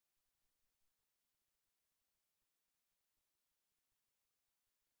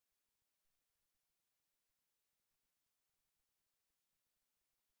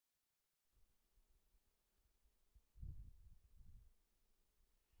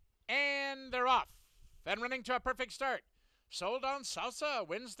they're off and running to a perfect start. Sold on Salsa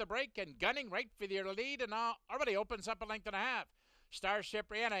wins the break and gunning right for the lead and already opens up a length and a half. Starship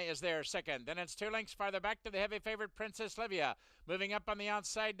Rihanna is there second. Then it's 2 lengths farther back to the heavy favorite Princess Livia. Moving up on the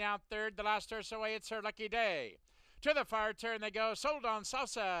outside now third. The last horse away, it's Her Lucky Day. To the far turn they go. Sold on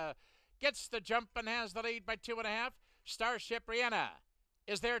Salsa gets the jump and has the lead by 2.5. Starship Rihanna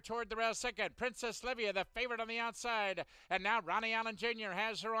is there toward the rail second. Princess Livia, the favorite on the outside. And now Ronnie Allen Jr.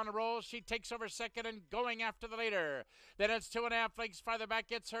 has her on a roll. She takes over second and going after the leader. Then it's 2.5 lengths farther back.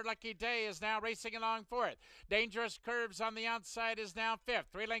 It's Her Lucky Day is now racing along fourth. Dangerous Curves on the outside is now fifth.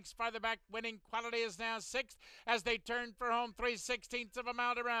 3 lengths farther back. Winning Quality is now sixth as they turn for home. 3/16 of a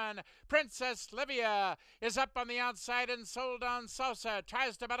mile to run. Princess Livia is up on the outside and Sold on Salsa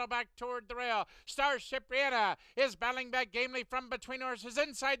tries to battle back toward the rail. Starship Rihanna is battling back gamely from between horses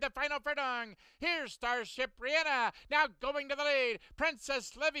inside the final furlong. Here's Starship Rihanna now going to the lead.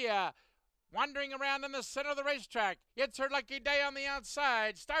 Princess Livia wandering around in the center of the racetrack. It's Her Lucky Day on the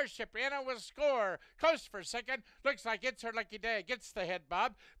outside. Starship Rihanna will score. Close for second. Looks like It's Her Lucky Day. Gets the head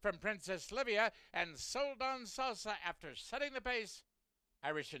bob from Princess Livia and Sold on Salsa after setting the pace.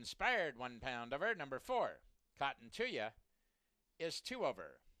 Irish Inspired 1 pound over. Number 4, Cotton to Ya is 2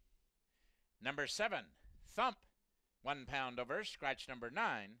 over. Number 7, Thump 1 pound over. Scratch number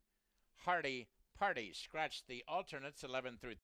 9, Hardy Party. Scratch the alternates 11 through